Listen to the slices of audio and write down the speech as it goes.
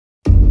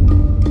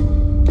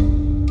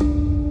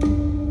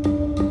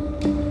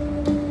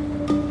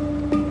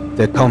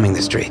They're combing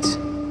the streets.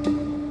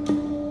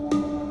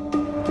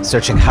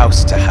 Searching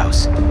house to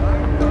house.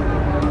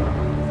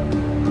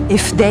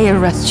 If they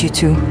arrest you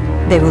two,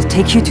 they will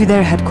take you to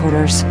their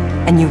headquarters,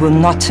 and you will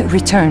not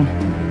return.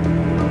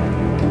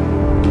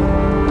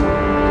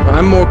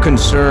 I'm more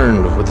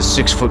concerned with the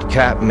 6-foot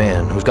cat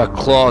man who's got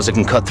claws that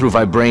can cut through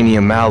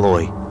vibranium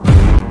alloy.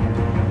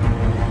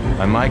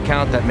 By my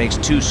count, that makes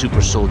 2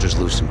 super soldiers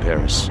loose in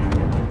Paris.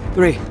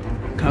 3,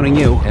 counting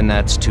you. And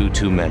that's 2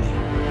 too many.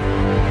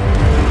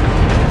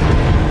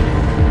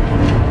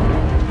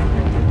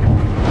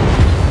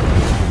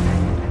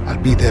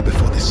 I'll be there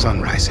before the sun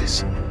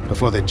rises.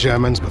 Before the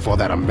Germans, before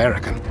that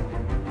American.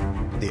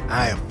 The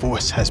Eye of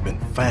Force has been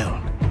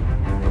found.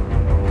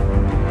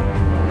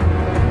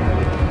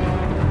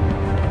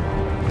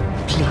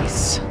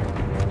 Please,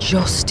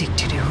 just stick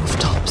to the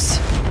rooftops.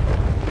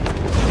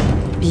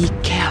 Be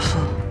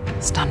careful,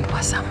 stand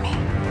me.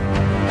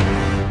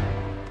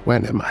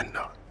 When am I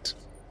not?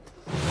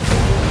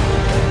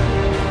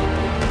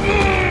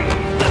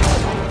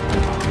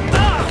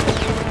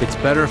 It's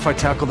better if I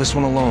tackle this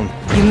one alone.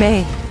 You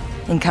may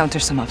encounter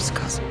some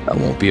obstacles. That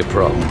won't be a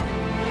problem.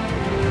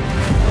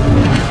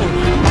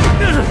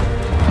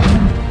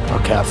 Our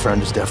cat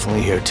friend is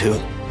definitely here too.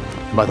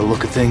 By the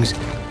look of things,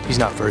 he's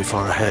not very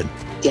far ahead.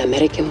 The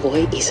American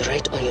boy is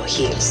right on your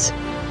heels.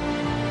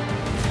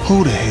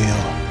 Who the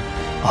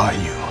hell are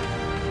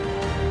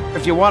you?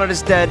 If you wanted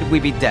us dead,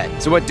 we'd be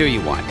dead. So what do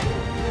you want?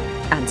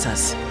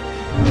 Answers.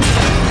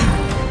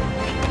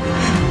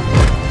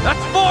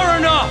 That's far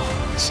enough!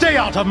 Stay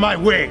out of my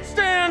way!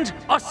 Stand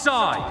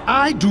aside!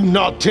 I do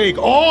not take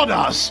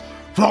orders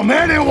from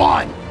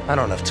anyone! I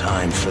don't have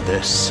time for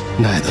this.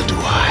 Neither do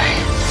I.